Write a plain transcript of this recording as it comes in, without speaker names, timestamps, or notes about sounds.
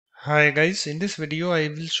Hi guys, in this video I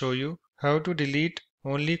will show you how to delete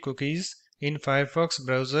only cookies in Firefox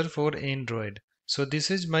browser for Android. So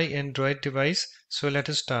this is my Android device, so let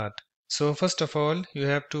us start. So first of all you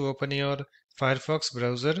have to open your Firefox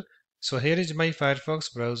browser. So here is my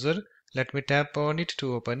Firefox browser. Let me tap on it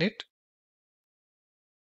to open it.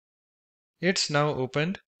 It's now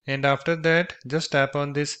opened, and after that just tap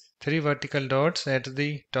on this three vertical dots at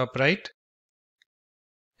the top right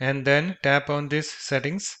and then tap on this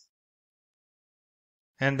settings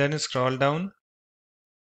and then scroll down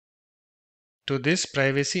to this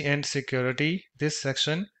privacy and security, this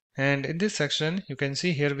section, and in this section you can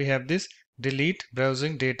see here we have this delete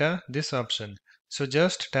browsing data, this option. So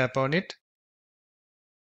just tap on it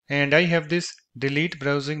and I have this delete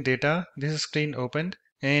browsing data, this screen opened,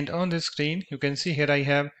 and on this screen you can see here I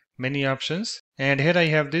have many options, and here I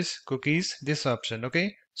have this cookies, this option.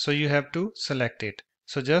 Okay, so you have to select it.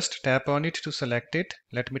 So just tap on it to select it.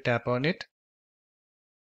 Let me tap on it.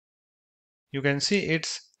 You can see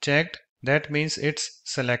it's checked, that means it's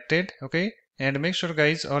selected. Okay, and make sure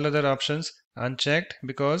guys all other options unchecked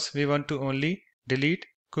because we want to only delete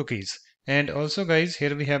cookies. And also guys,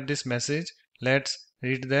 here we have this message, let's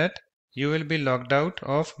read that. You will be logged out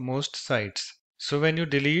of most sites. So when you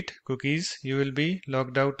delete cookies you will be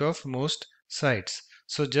logged out of most sites.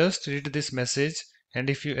 So just read this message, and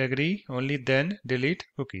if you agree only then delete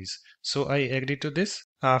cookies. So I agree to this.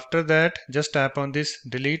 After that just tap on this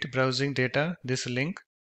delete browsing data, this link,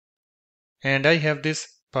 and I have this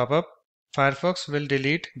pop-up. Firefox will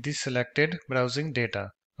delete the selected browsing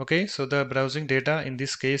data. Okay, so the browsing data in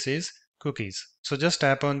this case is cookies. So just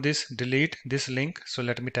tap on this delete this link. So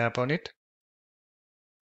let me tap on it.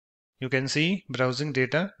 You can see browsing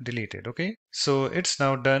data deleted. Okay, so it's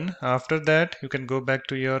now done. After that you can go back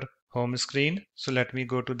to your home screen. So let me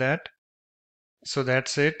go to that. So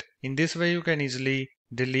that's it. In this way you can easily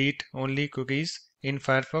delete only cookies in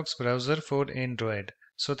Firefox browser for Android.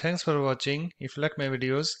 So thanks for watching. If you like my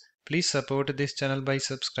videos, please support this channel by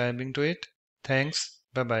subscribing to it. Thanks.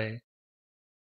 Bye bye.